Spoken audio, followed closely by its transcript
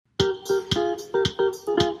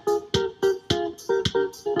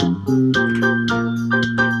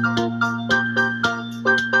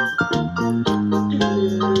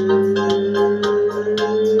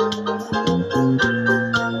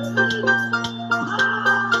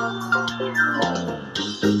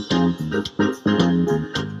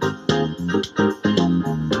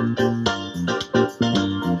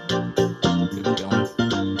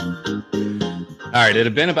All right, it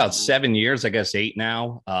had been about 7 years, I guess 8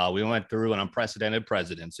 now. We went through an unprecedented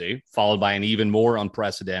presidency, followed by an even more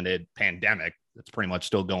unprecedented pandemic that's pretty much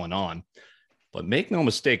still going on. But make no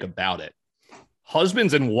mistake about it,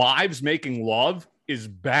 husbands and wives making love is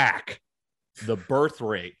back. The birth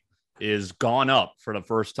rate is gone up for the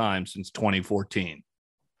first time since 2014.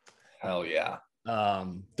 Hell yeah.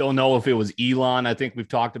 Don't know if it was Elon. I think we've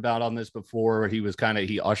talked about on this before.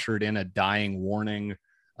 He ushered in a dying warning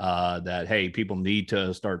that, hey, people need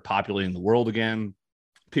to start populating the world again.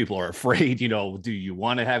 People are afraid, do you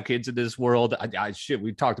want to have kids in this world?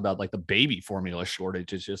 We talked about like the baby formula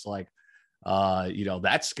shortage. It's just like,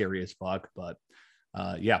 that's scary as fuck. But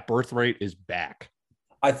birth rate is back.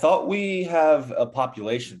 I thought we have a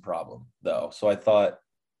population problem though. So I thought,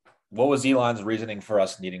 what was Elon's reasoning for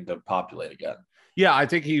us needing to populate again? Yeah, I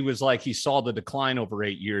think he was like, he saw the decline over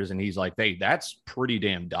 8 years and he's like, hey, that's pretty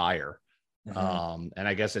damn dire. Mm-hmm. And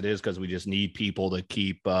I guess it is because we just need people to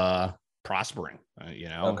keep prospering,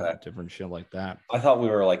 different shit like that. I thought we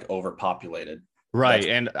were like overpopulated. Right.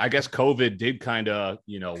 And I guess COVID did kind of,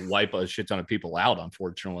 wipe a shit ton of people out,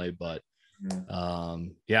 unfortunately. But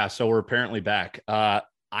so we're apparently back.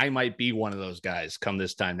 I might be one of those guys come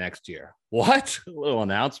this time next year. What? A little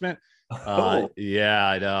announcement. Yeah,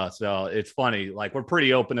 I know. So it's funny. Like we're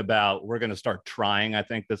pretty open about, we're going to start trying, I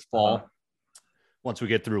think, this fall. Once we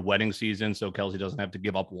get through wedding season, so Kelsey doesn't have to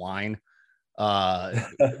give up wine.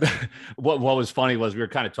 What was funny was we were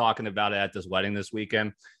kind of talking about it at this wedding this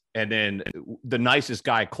weekend. And then the nicest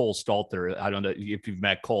guy, Cole Stalter, I don't know if you've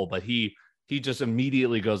met Cole, but he just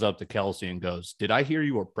immediately goes up to Kelsey and goes, "Did I hear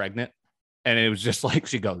you were pregnant?" And it was just like,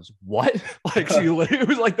 she goes, "What?" Like it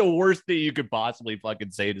was like the worst thing you could possibly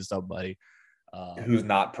fucking say to somebody. Who's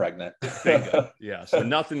not pregnant. Yeah, so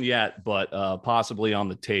nothing yet, but possibly on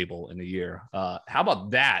the table in a year. How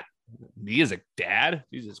about that? Me as a dad?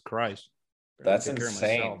 Jesus Christ. That's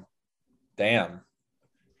insane. Damn.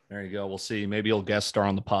 There you go. We'll see. Maybe you'll guest star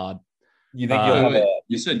on the pod. You think you'll have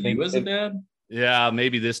you said you as a dad? Yeah,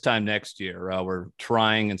 maybe this time next year. We're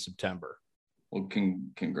trying in September. Well,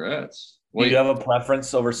 congrats. Do you have a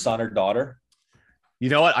preference over son or daughter? You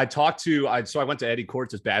know what? I went to Eddie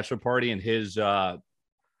Kortz's bachelor party, and his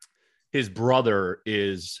brother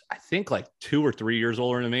is, I think, like 2 or 3 years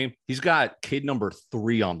older than me. He's got kid number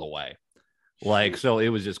 3 on the way. Like, so it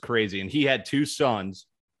was just crazy. And he had 2 sons,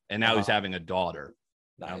 and now he's having a daughter.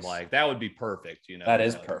 Nice. I'm like, that would be perfect. That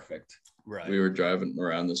is perfect. Right. We were driving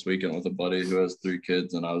around this weekend with a buddy who has 3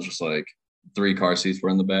 kids, and I was just like, 3 car seats were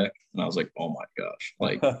in the back, and I was like, oh my gosh,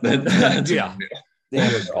 like that's yeah.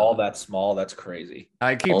 Damn, all that small. That's crazy.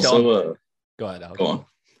 I keep also, telling. Go ahead. Go on.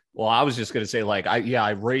 Well, I was just gonna say, like,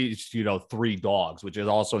 I raised 3 dogs, which is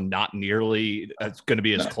also not nearly it's going to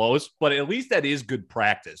be as close, but at least that is good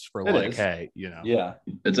practice for hey, Yeah,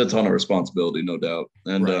 it's a ton of responsibility, no doubt.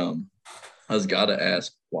 And I was got to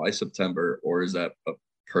ask, why September, or is that a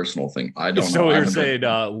personal thing? I don't know. So you're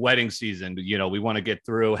saying wedding season, we want to get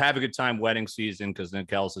through, have a good time wedding season, because then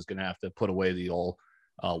Kels is going to have to put away the old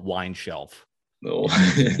wine shelf. No,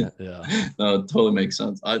 yeah. No, it totally makes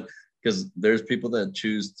sense. Because there's people that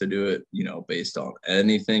choose to do it, based on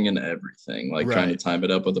anything and everything, like trying to time it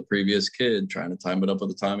up with the previous kid, trying to time it up with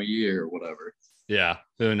the time of year or whatever. Yeah,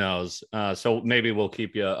 who knows? So maybe we'll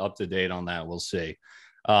keep you up to date on that. We'll see.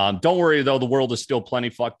 Don't worry, though. The world is still plenty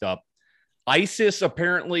fucked up. ISIS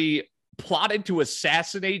apparently plotted to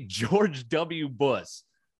assassinate George W. Bush.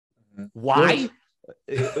 Why?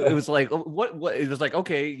 It was like, what? It was like,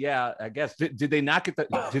 okay, yeah, I guess. Did they not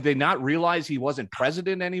did they not realize he wasn't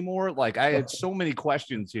president anymore? Like, I had so many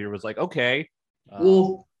questions here. It was like, okay.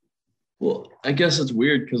 Well, I guess it's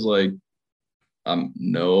weird because, like, I'm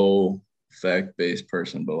no fact-based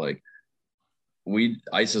person, but like,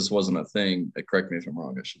 ISIS wasn't a thing. Correct me if I'm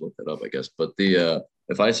wrong. I should look that up, I guess. But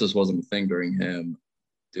if ISIS wasn't a thing during him,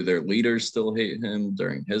 do their leaders still hate him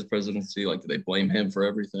during his presidency? Like, do they blame him for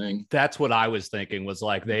everything? That's what I was thinking, was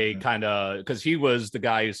like, they kind of, because he was the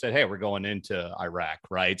guy who said, hey, we're going into Iraq,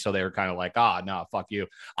 right? So they were kind of like, no, fuck you.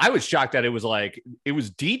 I was shocked that it was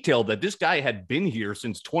detailed that this guy had been here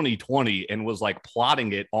since 2020 and was like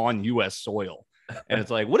plotting it on U.S. soil. And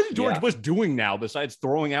it's like, what is George Bush doing now besides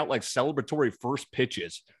throwing out like celebratory first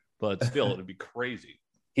pitches? But still, it'd be crazy.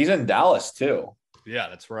 He's in Dallas too. Yeah,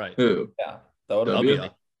 that's right. Who? Yeah. That would be.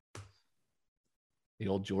 The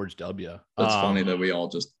old George W. That's funny that we all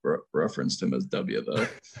just referenced him as W though.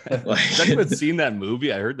 Like, I've even seen that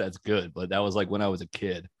movie. I heard that's good, but that was like when I was a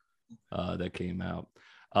kid that came out.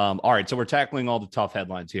 All right, so we're tackling all the tough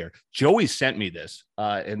headlines here. Joey sent me this,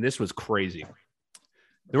 and this was crazy.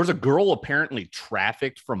 There was a girl apparently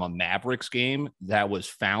trafficked from a Mavericks game that was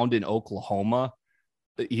found in Oklahoma.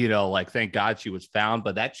 You know, like, thank God she was found,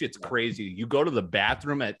 but that shit's crazy. You go to the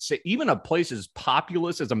bathroom at, say, even a place as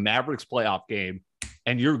populous as a Mavericks playoff game,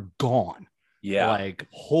 and you're gone. Yeah. Like,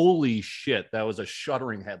 holy shit. That was a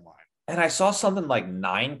shuddering headline. And I saw something like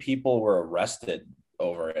 9 people were arrested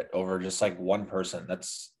over just like one person.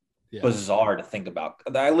 That's bizarre to think about.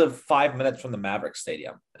 I live 5 minutes from the Mavericks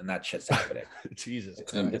stadium, and that shit's happening. Jesus.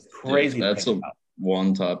 It's crazy. Yeah, that's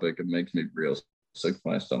one topic. It makes me real sick to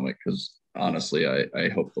my stomach because honestly, I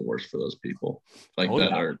hope the worst for those people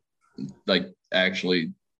are like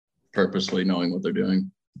actually purposely knowing what they're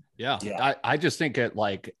doing. Yeah. I just think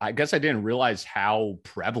I guess I didn't realize how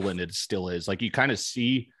prevalent it still is. Like, you kind of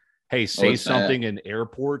see, hey, say something in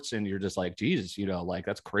airports and you're just like, Jesus, you know, like,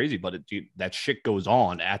 that's crazy. But that shit goes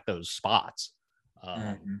on at those spots.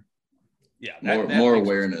 Yeah. More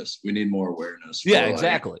awareness. We need more awareness. Yeah,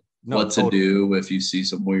 exactly. What to do if you see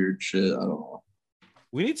some weird shit. I don't know.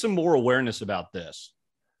 We need some more awareness about this.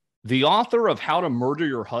 The author of How to Murder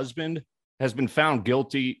Your Husband has been found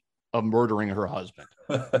guilty of murdering her husband.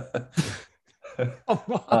 Who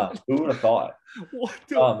would have thought? What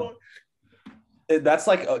the fuck? That's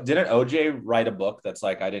like, didn't OJ write a book that's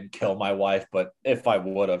like, I didn't kill my wife, but if I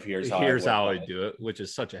would have, here's how I do it, which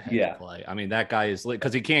is such a head play. I mean, that guy is,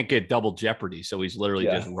 because he can't get double jeopardy, so he's literally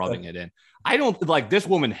just rubbing it in. I don't, like, this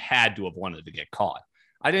woman had to have wanted to get caught.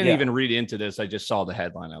 I didn't even read into this. I just saw the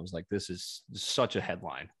headline. I was like, this is such a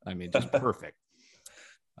headline. I mean, just perfect.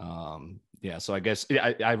 So I guess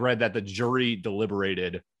I read that the jury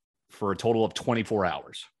deliberated for a total of 24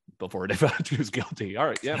 hours before they found she was guilty. All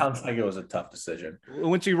right. Yeah. Sounds like it was a tough decision.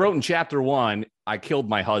 When she wrote in chapter 1, I killed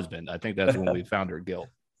my husband. I think that's when we found her guilt.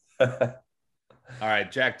 All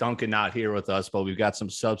right. Jack Duncan not here with us, but we've got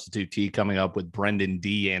some substitute tea coming up with Brendan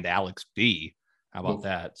D and Alex B. How about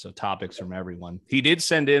that? So topics from everyone. He did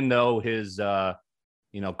send in, though, his,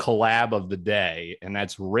 collab of the day, and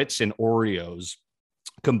that's Ritz and Oreos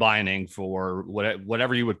combining for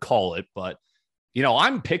whatever you would call it. But,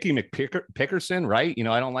 I'm picky McPickerson, right?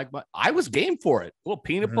 I don't like I was game for it. A little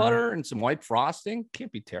peanut butter and some white frosting.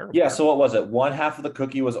 Can't be terrible. Yeah. So what was it? One half of the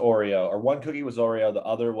cookie was Oreo, or one cookie was Oreo. The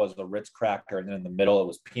other was the Ritz cracker. And then in the middle, it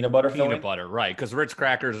was peanut butter. Butter, right. Because Ritz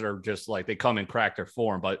crackers are just like, they come in cracker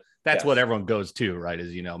form, but that's what everyone goes to, right?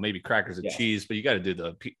 Is, maybe crackers and cheese, but you got to do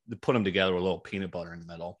the put them together with a little peanut butter in the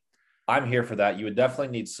middle. I'm here for that. You would definitely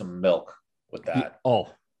need some milk with that. Oh,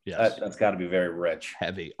 yes. That's got to be very rich.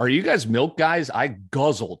 Heavy. Are you guys milk guys? I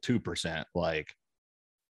guzzle 2%. Like,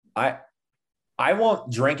 I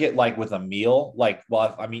won't drink it like with a meal. Like, well,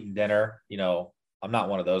 if I'm eating dinner, I'm not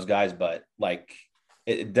one of those guys, but like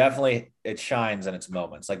it definitely, it shines in its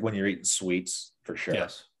moments. Like when you're eating sweets, for sure.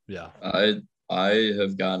 Yes. Yeah. I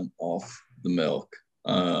have gotten off the milk.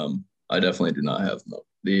 I definitely do not have milk.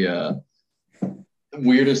 The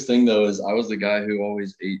weirdest thing though is I was the guy who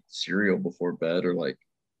always ate cereal before bed, or like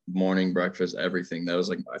morning, breakfast, everything. That was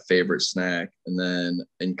like my favorite snack. And then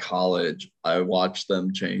in college, I watched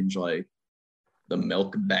them change like the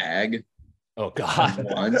milk bag. Oh God.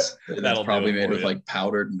 Once. That's probably made with like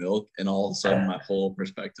powdered milk, and all of a sudden my whole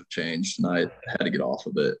perspective changed and I had to get off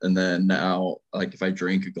of it. And then now, like, if I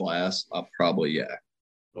drink a glass, I'll probably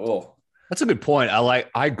Oh, that's a good point.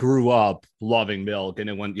 I grew up loving milk, and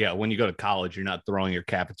then when you go to college, you're not throwing your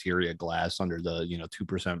cafeteria glass under the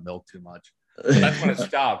 2% milk too much. So that's when it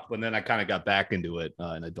stopped. But then I kind of got back into it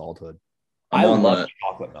in adulthood. I love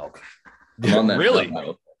chocolate milk. Really?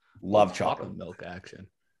 Milk. Love chocolate milk action.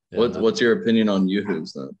 Yeah, what's your opinion on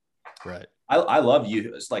Yoo-Hoos then? Right. I love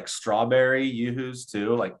Yoo-Hoos, like strawberry Yoo-Hoos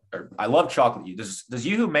too. Like, I love chocolate. Does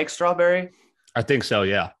Yoo-Hoo make strawberry? I think so.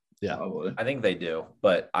 Yeah. Yeah. Probably. I think they do,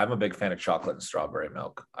 but I'm a big fan of chocolate and strawberry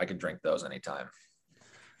milk. I can drink those anytime.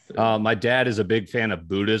 My dad is a big fan of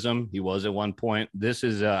Buddhism. He was at one point. This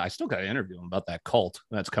is I still got to interview him about that cult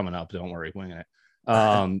that's coming up. Don't worry, winging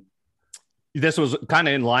it. This was kind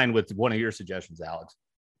of in line with one of your suggestions, Alex.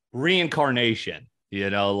 Reincarnation.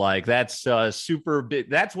 Like that's super big.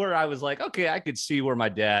 That's where I was like, okay, I could see where my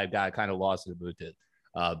dad got kind of lost in the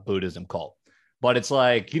Buddhism cult. But it's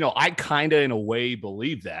like, I kind of in a way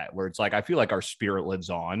believe that, where it's like, I feel like our spirit lives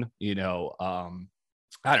on,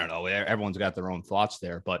 I don't know. Everyone's got their own thoughts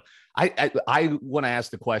there, but I want to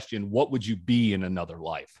ask the question, what would you be in another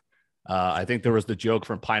life? I think there was the joke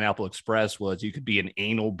from Pineapple Express was you could be an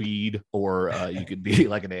anal bead or you could be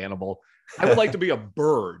like an animal. I would like to be a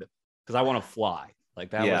bird because I want to fly.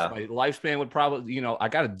 Like that was my lifespan would probably, I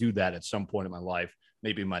got to do that at some point in my life,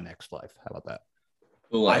 maybe my next life. How about that?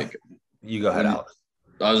 Like, you go ahead, Alex.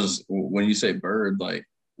 I was just, when you say bird, like,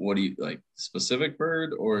 what do you like? Specific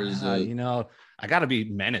bird, or is it? I got to be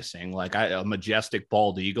menacing. Like a majestic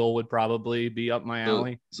bald eagle would probably be up my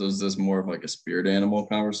alley. So is this more of like a spirit animal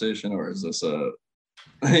conversation, or is this a,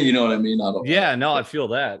 you know what I mean? I don't. Yeah, no, I feel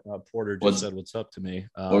that. Porter just said what's up to me.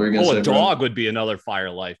 A dog would be another fire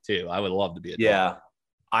life too. I would love to be a dog. Yeah,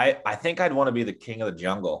 I think I'd want to be the king of the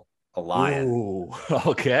jungle, a lion. Ooh,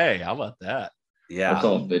 okay, how about that? Yeah, I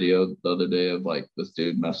saw a video the other day of like this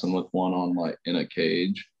dude messing with one on like in a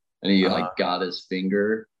cage, and he like got his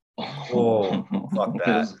finger. Oh, fuck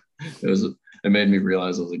that! It made me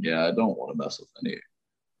realize I was like, yeah, I don't want to mess with any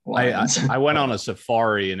lions. I went on a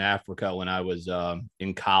safari in Africa when I was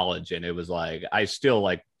in college, and it was like I still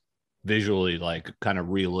like visually like kind of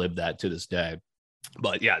relive that to this day.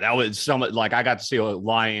 But yeah, that was like I got to see a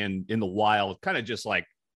lion in the wild, kind of just like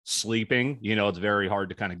sleeping. It's very hard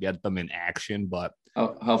to kind of get them in action. But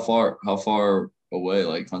how far away?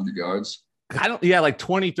 Like 100 yards? Like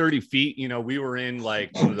 20, 30 feet. We were in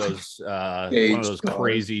like one of those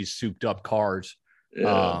crazy souped up cars.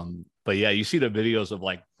 Yeah. But yeah, you see the videos of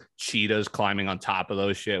like cheetahs climbing on top of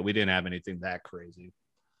those shit. We didn't have anything that crazy.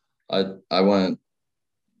 I went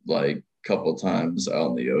like a couple times out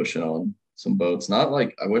in the ocean on some boats. Not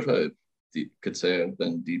like I wish I could say I've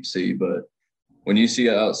been deep sea, but when you see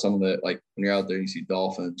out some of the, like when you're out there, you see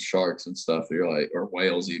dolphins, sharks and stuff, you're like, or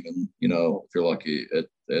whales even, if you're lucky,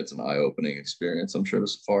 it's an eye-opening experience. I'm sure the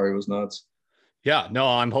safari was nuts. Yeah, no,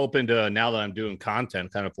 I'm hoping to, now that I'm doing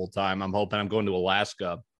content kind of full time, I'm hoping I'm going to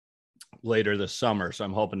Alaska later this summer. So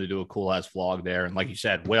I'm hoping to do a cool ass vlog there. And like you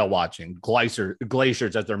said, whale watching,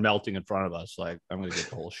 glaciers as they're melting in front of us. Like I'm going to get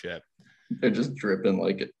the whole shit. They're just dripping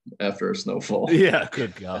like after a snowfall. Yeah,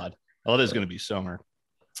 good God. Oh, it is going to be summer.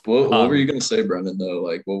 What were you going to say, Brendan, though?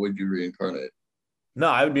 Like, what would you reincarnate? No,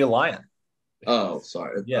 I would be a lion. Oh,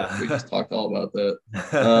 sorry. Yeah. We just talked all about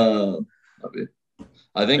that.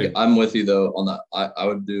 I think I'm with you, though, on that. I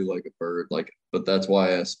would do like a bird, but that's why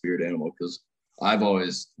I asked spirit animal, because I've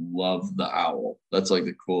always loved the owl. That's like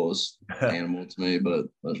the coolest animal to me, but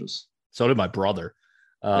that's just. So did my brother.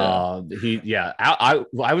 I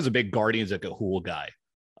was a big Guardians of Ga'Hoole guy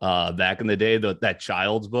back in the day, that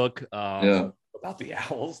Child's book. About the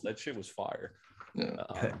owls, that shit was fire.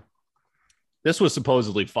 Yeah. This was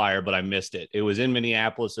supposedly fire, but I missed it. It was in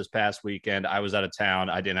Minneapolis this past weekend. I was out of town.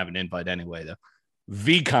 I didn't have an invite anyway, though.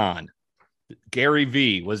 VCon, Gary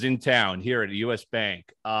V was in town here at a US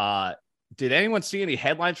Bank. Did anyone see any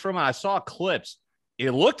headlines from it? I saw clips. It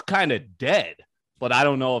looked kind of dead, but I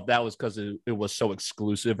don't know if that was because it was so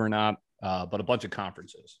exclusive or not. But a bunch of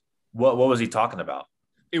conferences. What was he talking about?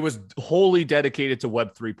 It was wholly dedicated to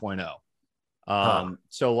Web 3.0.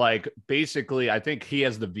 So like basically I think he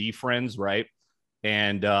has the V friends, right?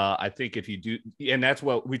 And I think if you do, and that's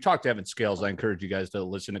what we talked to Evan Scales. I encourage you guys to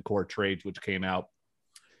listen to Core Trades, which came out.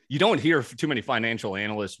 You don't hear too many financial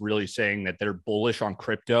analysts really saying that they're bullish on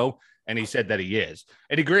crypto. And he said that he is.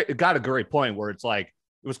 And he got a great point where it's like,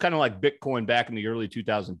 it was kind of like Bitcoin back in the early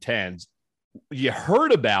 2010s. You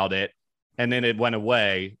heard about it and then it went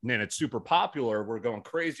away. And then it's super popular. We're going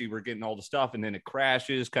crazy. We're getting all the stuff. And then it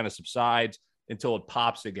crashes, kind of subsides until it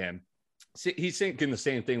pops again. See, he's thinking the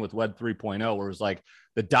same thing with Web 3.0, where it was like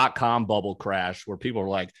the .com bubble crash, where people were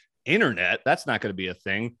like, internet, that's not going to be a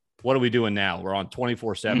thing. What are we doing now? We're on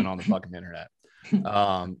 24/7 on the fucking internet.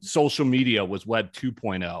 Social media was Web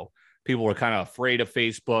 2.0. People were kind of afraid of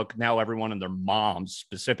Facebook. Now everyone and their moms,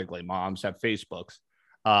 specifically moms, have Facebooks.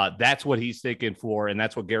 That's what he's thinking for, and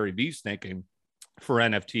that's what Gary Vee's thinking for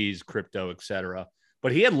NFTs, crypto, etc.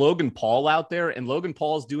 But he had Logan Paul out there, and Logan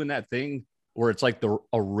Paul's doing that thing where it's like the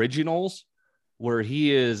originals, where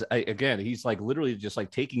he is, again, he's like literally just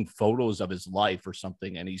like taking photos of his life or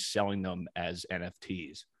something, and he's selling them as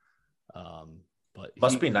NFTs. But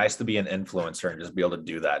must be nice to be an influencer and just be able to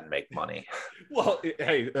do that and make money. Well,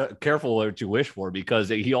 hey, careful what you wish for, because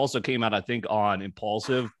he also came out, I think, on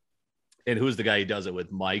Impulsive, and who's the guy he does it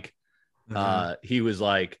with, Mike? Mm-hmm. He was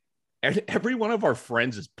like, every one of our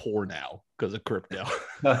friends is poor now because of crypto.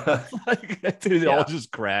 Like, dude, all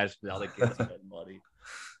just crashed. Now they can't spend money.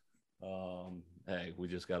 Hey, we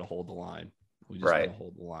just got to hold the line. Got to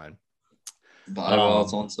hold the line. Buy while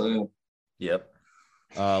it's on sale. Yep.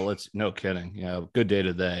 No kidding. Yeah, good day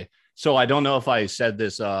today. So I don't know if I said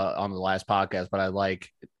this on the last podcast, but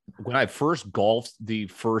when I first golfed the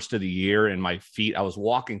first of the year, and my feet, I was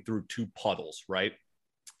walking through two puddles, right?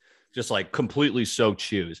 just like completely soaked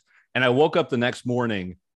shoes. And I woke up the next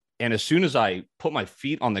morning, and as soon as I put my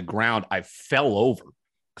feet on the ground, I fell over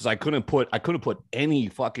because I couldn't put any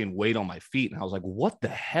fucking weight on my feet. And I was like, what the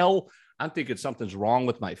hell? I'm thinking something's wrong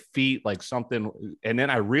with my feet, like something. And then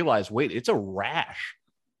I realized, wait, it's a rash.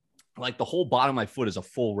 Like the whole bottom of my foot is a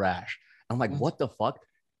full rash. I'm like, what the fuck?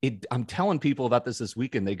 I'm telling people about this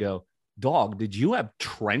weekend. They go, dog, did you have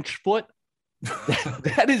trench foot?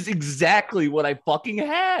 That is exactly what I fucking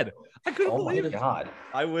had. I couldn't believe it. God.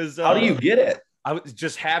 I was. How do you get it? I was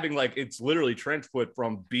just having like, it's literally trench foot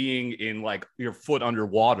from being in like your foot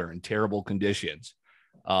underwater in terrible conditions.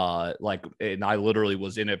 And I literally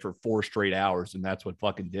was in it for 4 straight hours, and that's what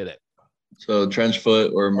fucking did it. So trench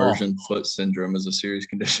foot or immersion foot syndrome is a serious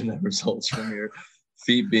condition that results from your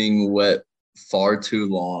feet being wet far too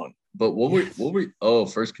long. But what were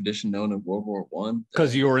first condition known in World War I?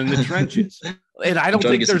 Because you were in the trenches. And I don't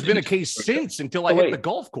think there's been a case since until I hit the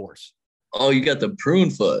golf course. Oh, you got the prune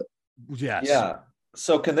foot. Yes. Yeah.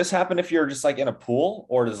 So can this happen if you're just like in a pool,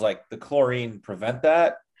 or does like the chlorine prevent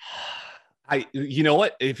that? You know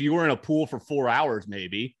what? If you were in a pool for 4 hours,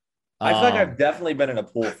 maybe. I feel like I've definitely been in a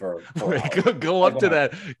pool for 4 hours. Go up to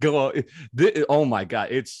that. Oh my God.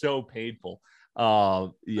 It's so painful.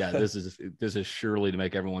 Yeah, this is surely to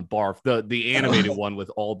make everyone barf. The animated one with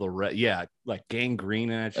all the like gangrene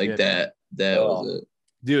and that like shit. That was it.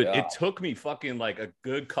 Dude, it took me fucking like a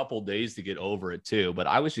good couple days to get over it too, but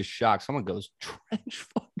I was just shocked. Someone goes, trench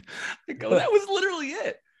foot. I go, that was literally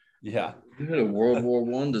it. Yeah. You had a World War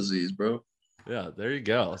I disease, bro. Yeah, there you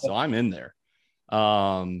go. So I'm in there.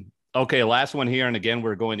 Okay, last one here. And again,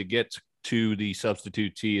 we're going to get to the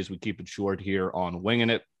substitute tee as we keep it short here on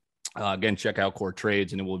Winging It. Again, check out Core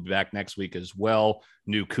Trades, and then we'll be back next week as well.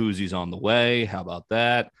 New koozies on the way. How about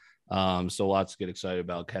that? So lots to get excited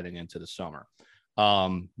about heading into the summer.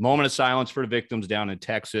 Moment of silence for the victims down in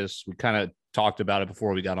Texas. We kind of talked about it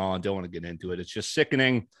before we got on. Don't want to get into it. It's just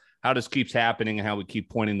sickening how this keeps happening and how we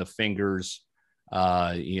keep pointing the fingers.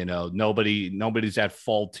 Nobody's at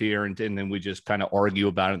fault here, and then we just kind of argue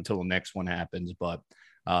about it until the next one happens. But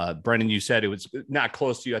Brendan, you said it was not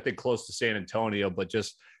close to you, I think close to San Antonio, but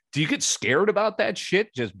just, do you get scared about that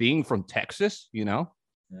shit just being from Texas, Yeah.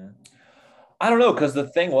 I don't know, because the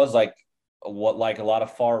thing was like what like a lot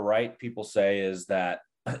of far right people say is that,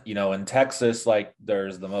 in Texas, like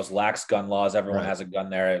there's the most lax gun laws. Everyone has a gun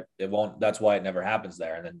there. It won't, that's why it never happens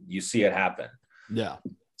there. And then you see it happen. Yeah.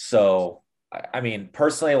 So, I mean,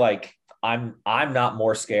 personally, like I'm not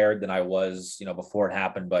more scared than I was, before it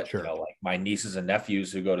happened, but sure. Like my nieces and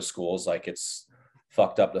nephews who go to schools, like it's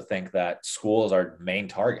fucked up to think that schools are main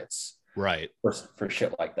targets. Right. For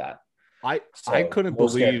shit like that. I couldn't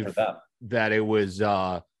believe that it was,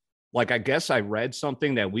 like, I guess I read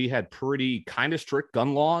something that we had pretty kind of strict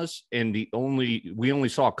gun laws, and we only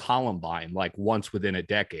saw Columbine like once within a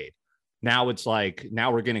decade. Now it's like,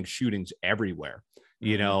 now we're getting shootings everywhere.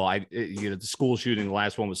 The school shooting, the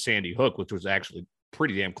last one was Sandy Hook, which was actually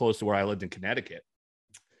pretty damn close to where I lived in Connecticut.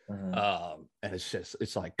 And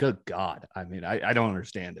it's like, good God. I mean, I don't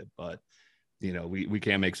understand it, but we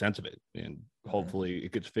can't make sense of it, and hopefully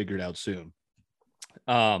it gets figured out soon.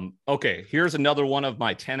 Okay, here's another one of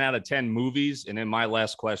my 10 out of 10 movies. And then my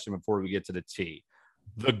last question before we get to the T,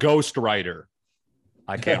 The Ghost Rider.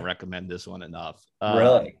 I can't recommend this one enough.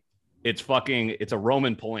 Really? It's a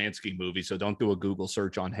Roman Polanski movie, so don't do a Google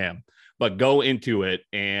search on him, but go into it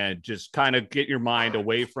and just kind of get your mind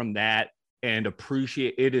away from that and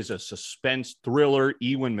appreciate it. Is a suspense thriller.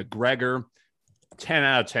 Ewan McGregor, 10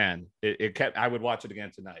 out of 10. I would watch it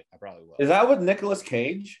again tonight. I probably will. Is that with Nicolas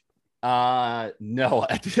Cage? No,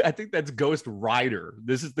 I think that's Ghost Rider.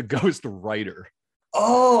 This is The Ghost Rider.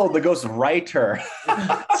 Oh, The Ghost Writer.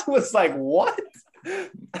 I was like, what?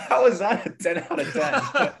 How is that a 10 out of 10?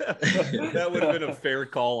 That would have been a fair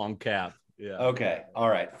call on Cap. Yeah. Okay. All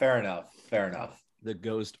right. Fair enough. The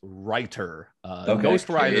Ghost Writer. Okay. Ghost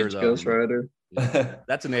Rider, though. Ghost Rider. Yeah,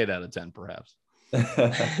 that's an 8 out of 10, perhaps.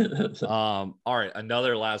 All right.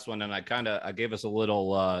 Another last one. And I gave us a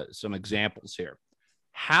little, some examples here.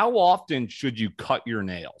 How often should you cut your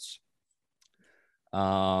nails? Where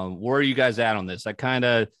are you guys at on this?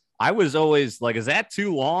 I was always like, is that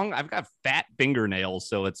too long? I've got fat fingernails,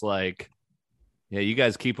 so it's like, yeah, you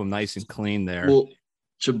guys keep them nice and clean there. Well,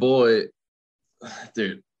 Chaboy,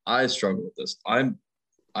 dude, I struggle with this. I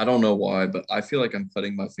don't know why, but I feel like I'm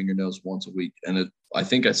cutting my fingernails once a week, and I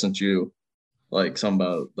think I sent you like some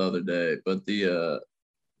about the other day, but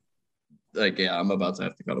I'm about to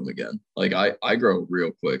have to cut them again. Like I grow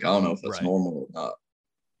real quick. I don't know if that's normal or not.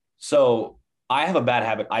 So I have a bad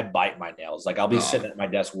habit. I bite my nails. Like I'll be sitting at my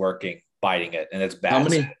desk working, biting it, and it's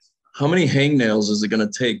bad. how many hangnails is it gonna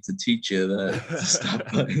take to teach you that to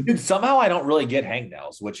stop biting? Dude, somehow I don't really get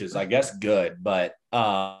hangnails, which is I guess good, but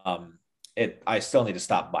I still need to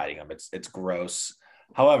stop biting them. It's gross.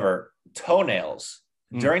 However, toenails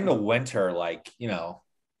during the winter, like, you know,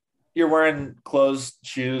 you're wearing closed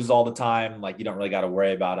shoes all the time, like you don't really got to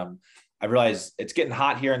worry about them. I realize it's getting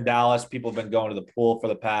hot here in Dallas. People have been going to the pool for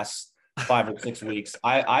the past 5 or 6 weeks.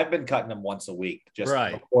 I've been cutting them once a week, just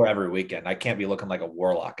before every weekend. I can't be looking like a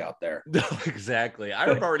warlock out there. No, exactly.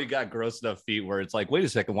 I've already got gross enough feet where it's like, wait a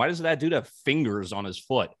second, why does that dude have fingers on his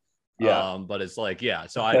foot? Yeah. But it's like, yeah.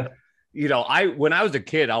 So when I was a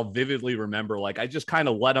kid, I'll vividly remember, like, I just kind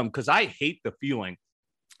of let them, because I hate the feeling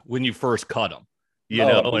when you first cut them. You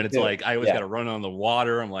know, and it's like, I always got to run on the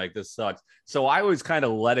water. I'm like, this sucks. So I always kind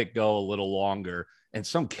of let it go a little longer. And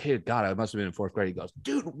some kid, God, I must have been in 4th grade. He goes,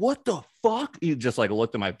 dude, what the fuck? He just like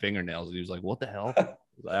looked at my fingernails and he was like, what the hell?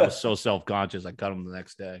 I was so self-conscious. I cut them the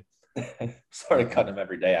next day. Started cutting them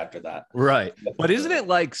every day after that. Right. But isn't it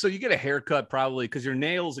like, so you get a haircut probably because your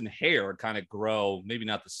nails and hair kind of grow, maybe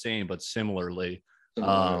not the same, but similarly.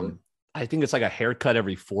 I think it's like a haircut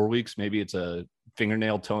every 4 weeks. Maybe it's a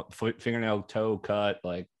fingernail toe cut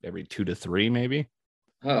like every 2 to 3, maybe.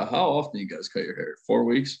 How often do you guys cut your hair? 4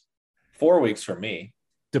 weeks? 4 weeks for me.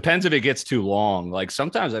 Depends if it gets too long. Like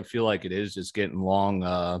sometimes I feel like it is just getting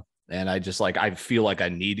long. And I just like, I feel like I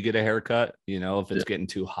need to get a haircut, you know, if it's getting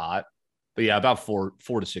too hot. But yeah, about 4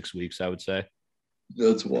 to 6 weeks, I would say.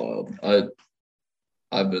 That's wild.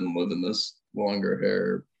 I've been living this longer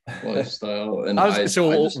hair lifestyle. And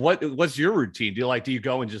what's your routine? Do you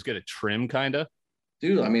go and just get a trim kind of?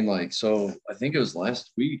 Dude, I mean, like, so I think it was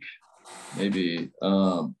last week, maybe.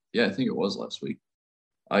 Yeah, I think it was last week.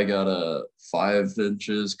 I got a 5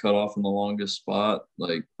 inches cut off in the longest spot,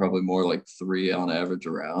 like probably more like 3 on average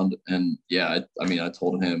around. And yeah, I mean, I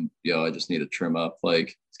told him, I just need to trim up.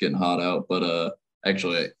 Like it's getting hot out. But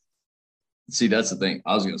actually, see, that's the thing.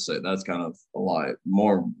 I was gonna say that's kind of a lie.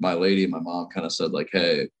 More my lady and my mom kind of said like,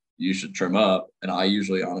 hey, you should trim up. And I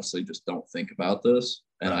usually honestly just don't think about this.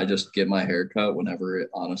 And I just get my hair cut whenever it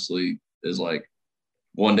honestly is like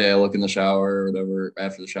one day I look in the shower or whatever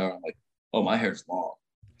after the shower, I'm like, oh, my hair's long.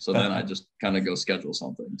 So then I just kind of go schedule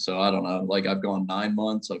something. So I don't know. Like I've gone 9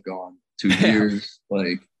 months, I've gone 2 years.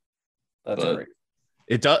 Like that's great.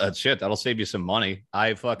 It does shit. That'll save you some money.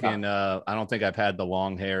 I don't think I've had the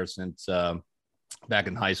long hair since back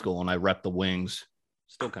in high school when I repped the wings.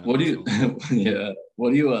 Still kind of What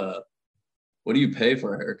do you pay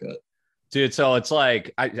for a haircut? Dude, so it's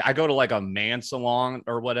like I go to like a man salon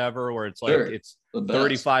or whatever where it's like it's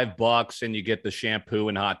 $35 and you get the shampoo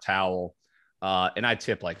and hot towel. And I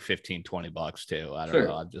tip like $15-20 too. I don't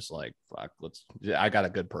know. I'm just like, fuck, I got a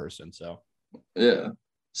good person. So yeah.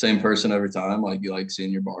 Same person every time. Like you like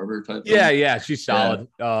seeing your barber type thing? Yeah. She's solid.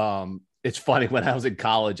 Yeah. It's funny when I was in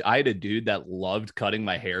college, I had a dude that loved cutting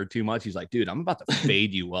my hair too much. He's like, dude, I'm about to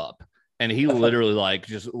fade you up. And he literally like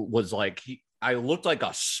just was like, I looked like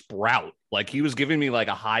a sprout. Like he was giving me like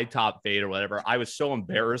a high top fade or whatever. I was so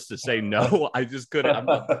embarrassed to say no. I just couldn't.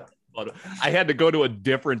 I had to go to a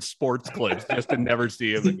different sports clips just to never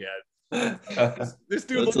see him again. This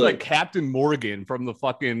dude looked like Captain Morgan from the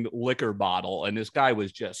fucking liquor bottle. And this guy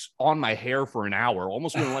was just on my hair for an hour.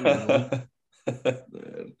 Almost wouldn't let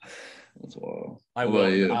me. That's wild. I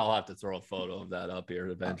will. I'll have to throw a photo of that up here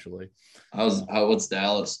eventually. What's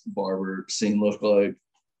Dallas barber scene look like?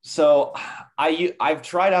 So I've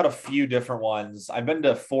tried out a few different ones. I've been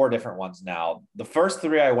to 4 different ones now. The first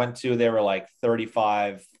 3 I went to, they were like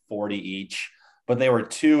 35, 40 each, but they were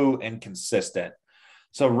too inconsistent.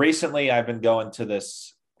 So recently I've been going to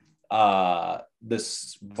this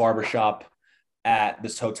barbershop at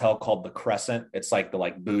this hotel called the Crescent. It's like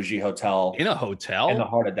the bougie hotel in a hotel in the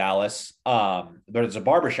heart of Dallas. There's a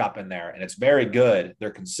barbershop in there and it's very good. They're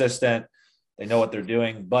consistent. They know what they're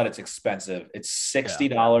doing, but it's expensive. It's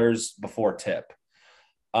 $60 before tip.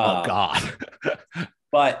 Oh God.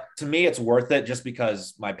 But to me, it's worth it just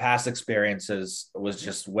because my past experiences was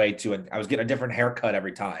just way too, I was getting a different haircut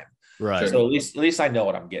every time. Right. So at least I know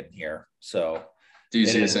what I'm getting here. So do you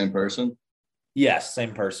see the same person? Yes.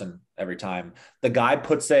 Same person every time. The guy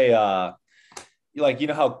puts a, how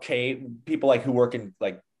people like who work in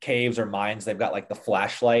like caves or mines, they've got like the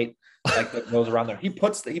flashlight like that goes around there. He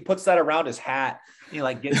puts that around his hat. He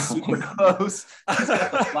like gets super close. He's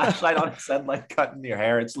got the flashlight on his head, like cutting your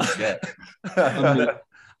hair. It's legit. I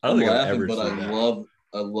don't think I've ever seen that.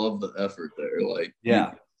 I love the effort there. Like,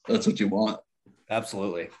 yeah, that's what you want.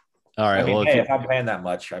 Absolutely. All right. If I'm paying that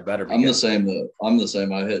much, I better be. I'm the same though. I'm the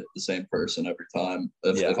same. I hit the same person every time.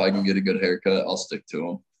 If I can get a good haircut, I'll stick to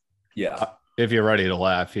them. Yeah. If you're ready to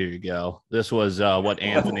laugh, here you go. This was what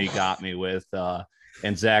Anthony got me with.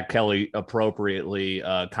 And Zach Kelly appropriately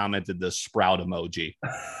commented the sprout emoji.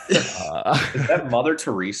 Is that Mother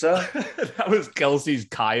Teresa? That was Kelsey's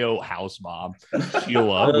Coyote house mom,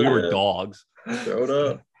 Sheila. We were dogs. Throw it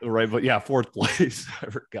up. Right, but yeah, fourth place. I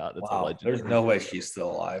forgot. That's Wow, there's no way she's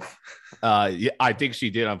still alive. Yeah, I think she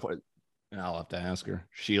did. I'll have to ask her.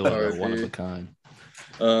 Sheila, one of a kind.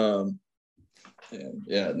 No,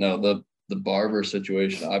 the barber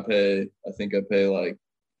situation. I think I pay like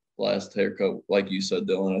last haircut, like you said,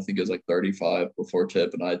 Dylan. I think it was like 35 before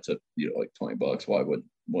tip, and I tip like $20. Why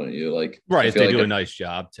wouldn't you like? Right, if they like do a nice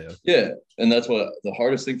job too. Yeah, and that's what the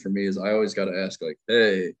hardest thing for me is. I always got to ask, like,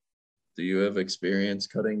 hey, do you have experience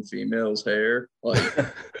cutting females' hair?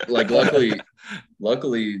 Like luckily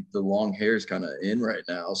the long hair is kind of in right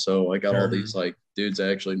now. So I got all these like dudes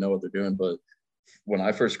that actually know what they're doing. But when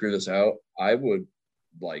I first grew this out, I'd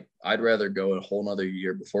rather go a whole nother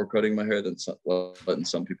year before cutting my hair than letting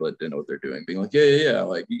some people that didn't know what they're doing being like, yeah,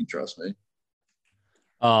 like you can trust me.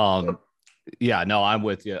 Yeah, no, I'm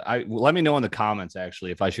with you. Let me know in the comments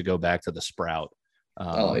actually if I should go back to the sprout.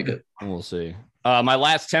 I like it. We'll see. My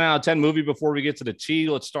last 10 out of 10 movie before we get to the T.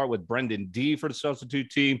 Let's start with Brendan D for the substitute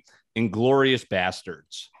team. Inglourious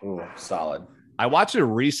Bastards. Ooh, solid. I watched it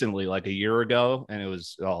recently, like a year ago, and it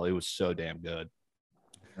was so damn good.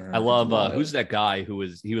 I love who's that guy who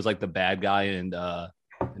was like the bad guy in the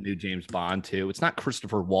new James Bond too. It's not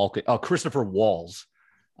Christopher Walken. Oh, Christopher Waltz.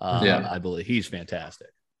 I believe he's fantastic.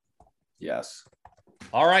 Yes.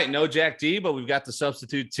 All right, no Jack D, but we've got the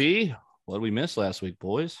substitute T. What did we miss last week,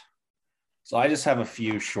 boys? So I just have a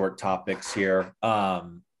few short topics here.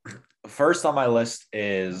 First on my list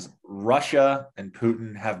is Russia and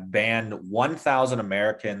Putin have banned 1,000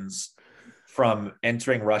 Americans from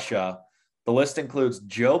entering Russia. The list includes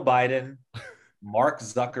Joe Biden, Mark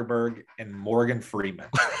Zuckerberg, and Morgan Freeman.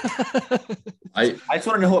 I just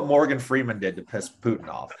want to know what Morgan Freeman did to piss Putin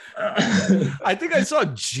off. I think I saw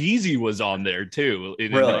Jeezy was on there too.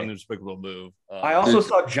 In Really? an despicable move. I also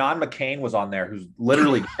saw John McCain was on there, who's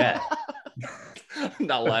literally dead.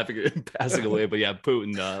 Not laughing at him passing away, but yeah,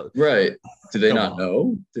 Putin. Right? Did they not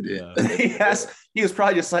know? Did he? Yes, he was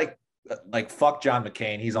probably just like fuck John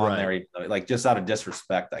McCain. He's on there, like just out of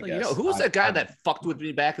disrespect, I guess. Who was that guy that fucked with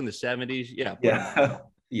me back in the 70s?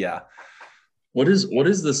 Yeah. What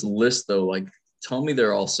is this list though? Like, tell me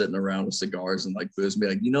they're all sitting around with cigars and like booze and be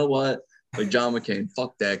like, you know what? Like John McCain,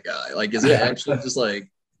 fuck that guy. Like, is it actually just like,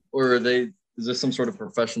 or is this some sort of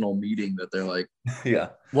professional meeting that they're like, yeah.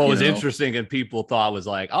 What was interesting and people thought was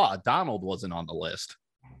like, Donald wasn't on the list.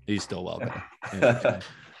 He's still welcome. Yeah.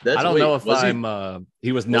 I don't know if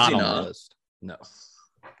he was not on the list. No.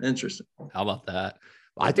 Interesting. How about that?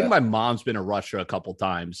 I think my mom's been to Russia a couple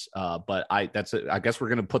times, but I guess we're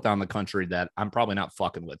gonna put down the country that I'm probably not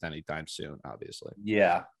fucking with anytime soon. Obviously,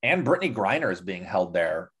 yeah. And Brittany Griner is being held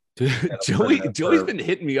there. Dude, Joey's been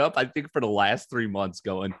hitting me up. I think for the last 3 months,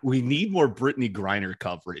 going, we need more Brittany Griner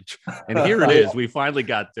coverage, and here it is. We finally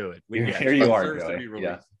got to it. Here you are, Joey.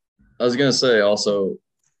 Yeah. I was gonna say also,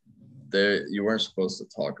 you weren't supposed to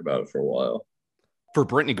talk about it for a while. For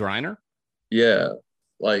Brittany Griner? Yeah,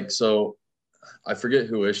 like so. I forget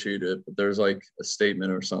who issued it, but there's like a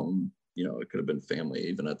statement or something, it could have been family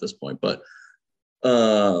even at this point, but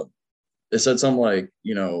it said something like,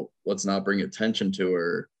 let's not bring attention to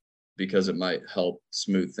her because it might help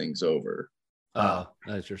smooth things over. Oh,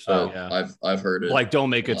 that's your saying. Yeah. I've heard it. Like,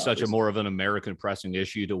 don't make it such a more of an American pressing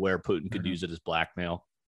issue to where Putin could use it as blackmail.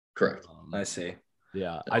 Correct. I see.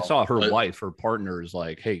 Yeah, I saw her wife, her partner is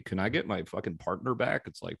like, hey, can I get my fucking partner back?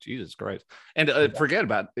 It's like, Jesus Christ. And forget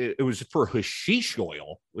about it. It was for hashish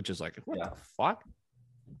oil, which is like, what the fuck?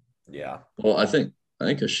 Yeah. Well, I think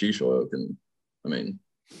hashish oil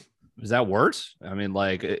is that worse? I mean,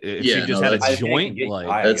 like, if she just had a joint,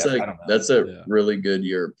 that's a really good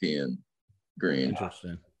European green.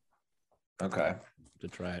 Interesting. Okay. To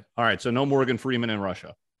try it. All right. So no Morgan Freeman in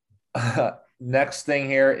Russia. Next thing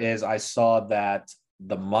here is I saw that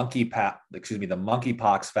the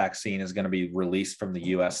monkeypox vaccine is going to be released from the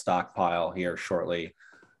U.S. stockpile here shortly.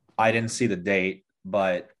 I didn't see the date,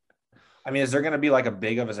 but I mean, is there going to be like a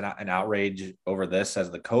big of an outrage over this as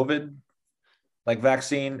the COVID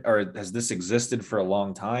vaccine, or has this existed for a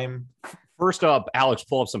long time? First up, Alex,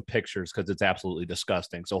 pull up some pictures because it's absolutely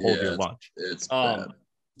disgusting. So hold your lunch. It's bad.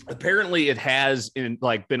 Apparently it has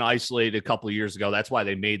been isolated a couple of years ago. That's why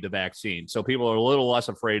they made the vaccine. So people are a little less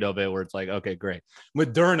afraid of it, where it's like, okay, great.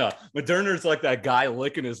 Moderna's like that guy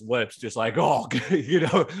licking his lips, just like, oh,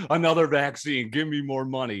 another vaccine. Give me more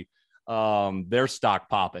money. They're stock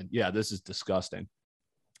popping. Yeah, this is disgusting.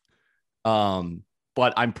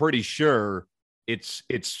 but I'm pretty sure it's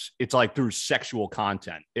like through sexual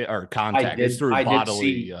content or contact. It's through I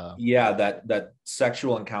bodily. did see, yeah, that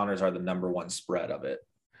sexual encounters are the number one spread of it.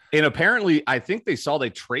 And apparently, I think they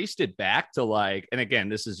traced it back to like, and again,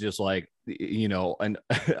 this is just like, you know, a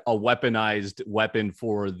weaponized weapon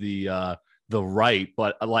for the right,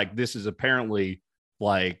 but like this is apparently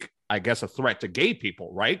like, I guess, a threat to gay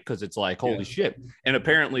people, right? Because it's like, holy shit. And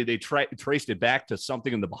apparently they traced it back to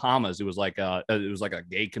something in the Bahamas. It was like a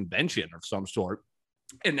gay convention of some sort,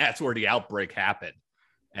 and that's where the outbreak happened.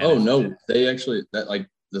 And oh no, they actually that like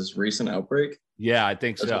this recent outbreak. Yeah, I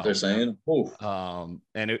think that's so. what they're saying.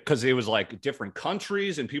 And because it was like different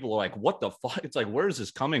countries, and people are like, "What the fuck?" It's like, where is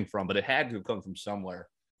this coming from? But it had to have come from somewhere.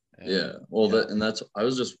 And, yeah, well, that's I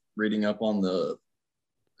was just reading up on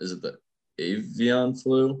is it the avian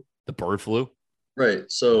flu? The bird flu, right?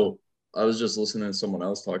 So I was just listening to someone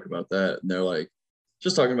else talk about that, and they're like,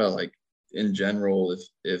 just talking about like in general,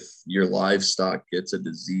 if your livestock gets a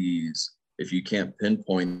disease, if you can't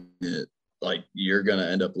pinpoint it, like you're gonna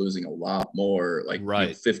end up losing a lot more, like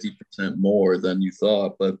 50% more than you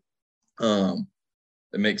thought. But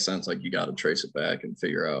it makes sense. Like you got to trace it back and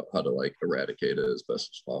figure out how to like eradicate it as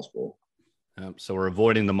best as possible. So we're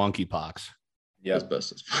avoiding the monkeypox. Yeah, as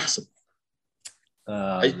best as possible.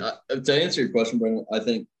 To answer your question, Brendan, I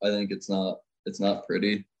think it's not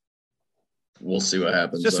pretty. We'll see what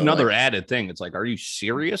happens. It's just another added thing. It's like, are you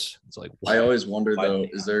serious? It's like, what? I always wonder though,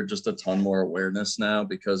 is there just a ton more awareness now?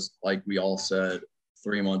 Because like we all said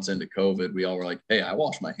 3 months into COVID, we all were like, hey, I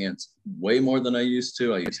wash my hands way more than I used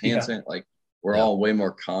to. I use hand sanitizer. Like we're all way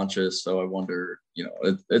more conscious. So I wonder, you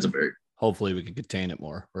know, it's a very, hopefully we can contain it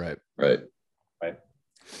more. Right.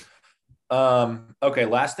 Okay,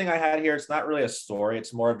 last thing I had here, it's not really a story,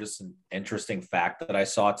 it's more of just an interesting fact that I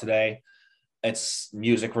saw today. It's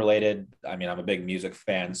music related. I mean, I'm a big music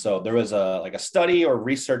fan. So there was a study or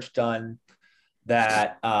research done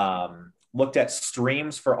that looked at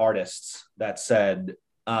streams for artists that said,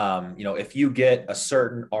 you know, if you get a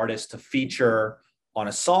certain artist to feature on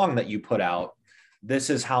a song that you put out, this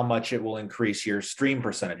is how much it will increase your stream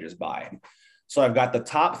percentages by. So I've got the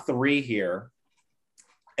top 3 here.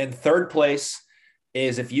 In third place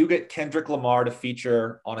is if you get Kendrick Lamar to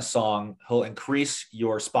feature on a song, he'll increase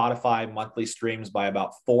your Spotify monthly streams by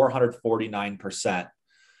about 449%.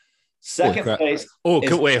 Second place.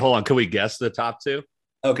 Wait, hold on. Can we guess the top 2?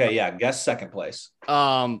 Okay, yeah, guess second place.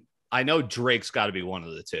 I know Drake's got to be one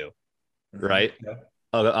of the 2, right?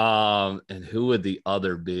 Yeah. And who would the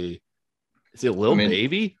other be? Is it Lil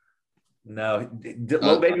Baby? No,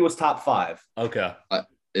 Lil Baby was top 5. Okay.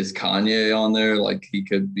 Is Kanye on there? Like he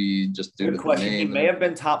could be just due to the name. He may have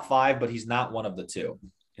been top 5, but he's not one of the 2.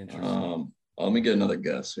 Interesting. Let me get another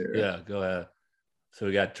guess here. Yeah, go ahead. So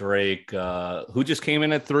we got Drake. Who just came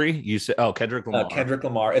in at 3? You said, Kendrick Lamar. Kendrick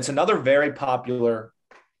Lamar. It's another very popular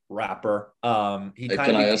rapper. Can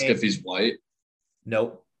I ask if he's white?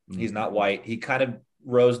 Nope, he's not white. He kind of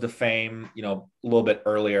rose to fame, you know, a little bit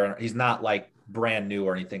earlier. He's not like brand new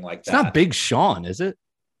or anything like that. It's not Big Sean, is it?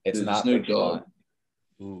 It's not Snoop Dogg.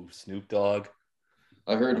 Ooh, Snoop Dogg.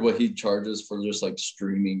 I heard what he charges for just like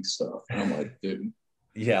streaming stuff. And I'm like, dude.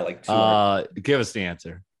 Yeah, like give us the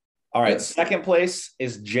answer. All right. Second place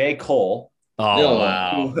is J. Cole. Oh,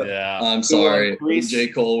 wow. Yeah. I'm sorry. J.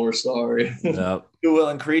 Cole, we're sorry. Yep. Who will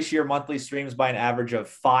increase your monthly streams by an average of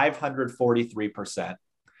 543%.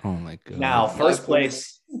 Oh, my God. Now, first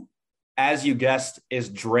place, as you guessed, is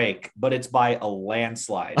Drake, but it's by a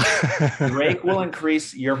landslide. Drake will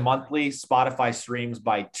increase your monthly Spotify streams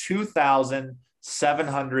by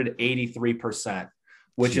 2,783%,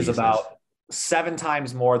 which is about 7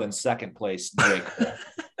 times more than second place Drake.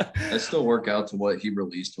 I still work out to what he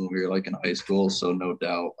released when we were like in high school, so no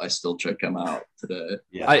doubt I still check him out today.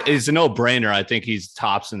 Yeah, it's a no-brainer. I think he's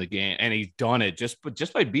tops in the game, and he's done it just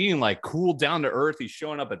by being like cool, down to earth. He's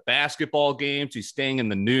showing up at basketball games. He's staying in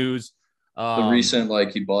the news. The recent,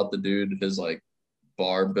 like, he bought the dude his like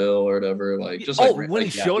bar bill or whatever, like just when he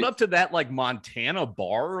showed up to that like Montana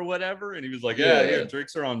bar or whatever, and he was like, yeah,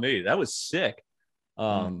 drinks are on me. That was sick.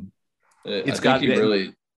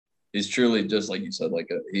 He's truly just like you said, like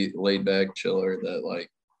he laid back chiller that like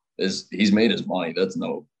he's made his money. That's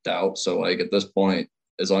no doubt. So like at this point,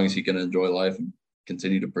 as long as he can enjoy life and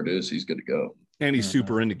continue to produce, he's good to go. And he's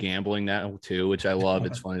super into gambling now too, which I love.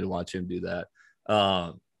 It's funny to watch him do that.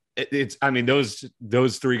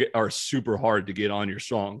 Those 3 are super hard to get on your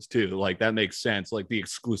songs too. Like that makes sense. Like the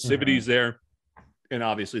exclusivity's there, and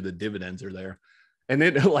obviously the dividends are there. And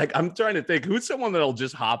then, like, I'm trying to think who's someone that'll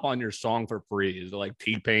just hop on your song for free. Is it like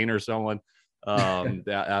T-Pain or someone? I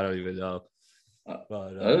don't even know.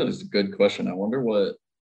 That is a good question. I wonder what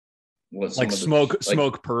what some Like of the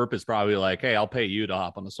smoke perp is probably like, hey, I'll pay you to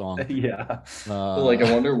hop on the song. Yeah. but like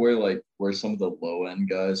I wonder where some of the low end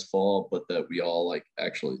guys fall, but that we all like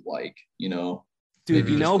actually like, you know. Dude,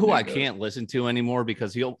 Maybe you just know the who new I guys. can't listen to anymore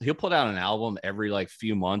because he'll put out an album every like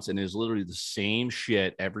few months and is literally the same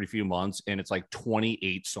shit every few months and it's like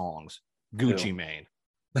 28 songs. Gucci Ew. Mane.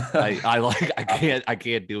 I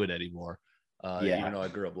can't do it anymore. Yeah. Even though I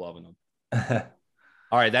grew up loving them.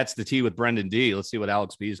 All right, that's the tea with Brendan D. Let's see what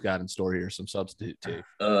Alex B's got in store here. Some substitute tea.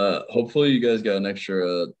 Hopefully you guys got an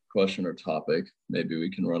extra question or topic maybe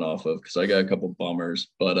we can run off of because I got a couple bummers,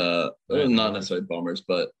 but not necessarily bummers,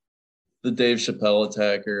 but the Dave Chappelle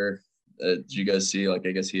attacker. Did you guys see? Like,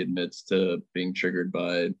 I guess he admits to being triggered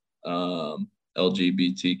by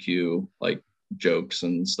LGBTQ like jokes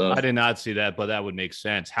and stuff. I did not see that, but that would make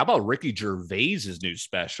sense. How about Ricky Gervais's new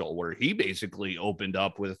special where he basically opened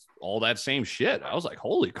up with all that same shit? I was like,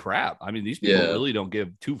 holy crap. I mean, these people really don't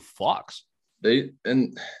give two fucks. They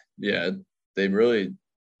really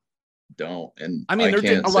don't. And I mean, they're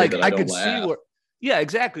just like, I could laugh. see where, yeah,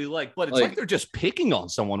 exactly. Like, but it's like they're just picking on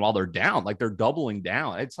someone while they're down. Like they're doubling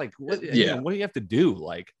down. It's like, what do you have to do?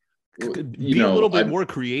 Like, be a little bit more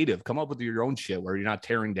creative. Come up with your own shit where you're not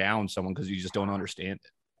tearing down someone because you just don't understand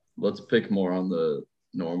it. Let's pick more on the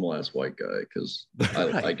normal ass white guy because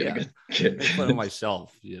I get Make fun of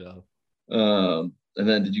myself, you know. And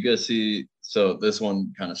then did you guys see? So this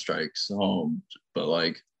one kind of strikes home, but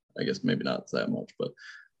like I guess maybe not that much. But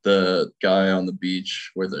the guy on the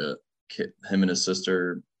beach where him and his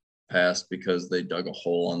sister passed because they dug a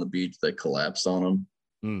hole on the beach that collapsed on him.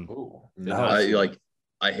 Ooh,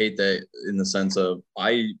 I hate that in the sense of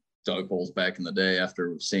I dug holes back in the day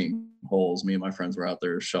after seeing holes. Me and my friends were out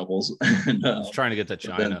there with shovels. And, I was trying to get to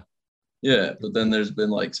China. But then there's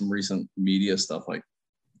been like some recent media stuff like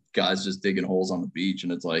guys just digging holes on the beach.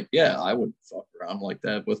 And it's like, yeah, I would fuck around like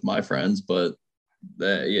that with my friends. But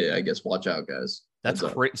I guess watch out, guys. That's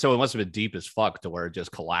great. So it must have been deep as fuck to where it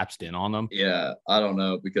just collapsed in on them. Yeah, I don't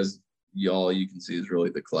know because all you can see is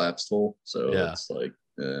really the collapsed hole. So it's like,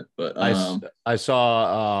 but I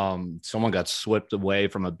saw someone got swept away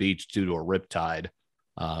from a beach due to a riptide.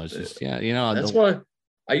 It's just that's why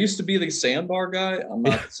I used to be the sandbar guy. I'm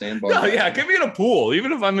not the sandbar. No, yeah, get me in a pool.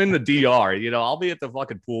 Even if I'm in the DR, I'll be at the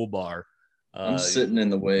fucking pool bar. I'm sitting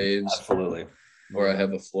in the waves, absolutely, or I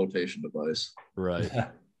have a flotation device. Right.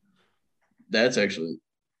 That's actually,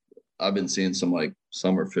 I've been seeing some like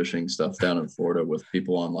summer fishing stuff down in Florida with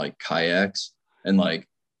people on like kayaks and like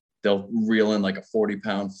they'll reel in like a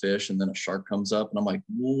 40-pound fish and then a shark comes up and I'm like,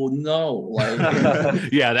 well, no. Like,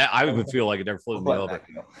 that I would feel like it never floated me over.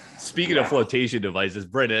 Speaking of flotation devices,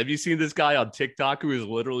 Brendan, have you seen this guy on TikTok who has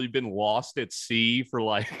literally been lost at sea for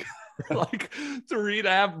like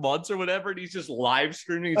 3.5 months or whatever? And he's just live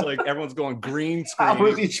streaming. He's like, everyone's going green screen. How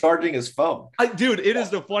is he charging his phone? Dude, it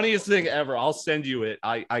is the funniest thing ever. I'll send you it.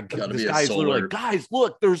 This guy's literally like, guys,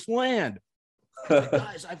 look, there's land.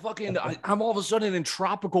 Guys, I'm all of a sudden in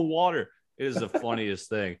tropical water. It is the funniest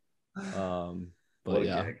thing. But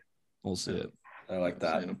yeah, we'll see it. I like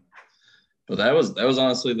that. But that was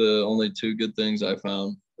honestly the only two good things I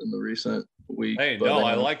found in the recent week. Hey,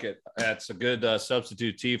 I like it. That's a good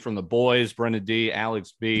substitute tea from the boys, Brendan D,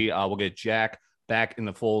 Alex B. We'll get Jack back in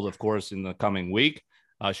the fold, of course, in the coming week.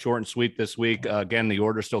 Short and sweet this week. Again, the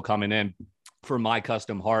order's still coming in for My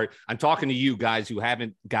Custom Heart. I'm talking to you guys who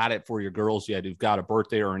haven't got it for your girls yet, who've got a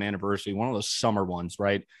birthday or an anniversary, one of those summer ones,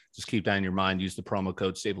 right? Just keep that in your mind. Use the promo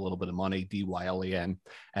code, save a little bit of money, DYLEN,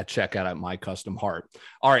 at checkout at My Custom Heart.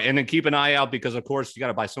 All right, and then keep an eye out because, of course, you got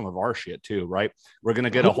to buy some of our shit too, right? We're going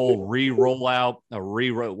to get a whole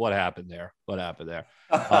what happened there?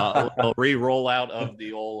 A re-rollout of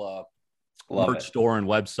the old merch store and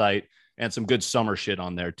website and some good summer shit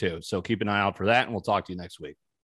on there too. So keep an eye out for that, and we'll talk to you next week.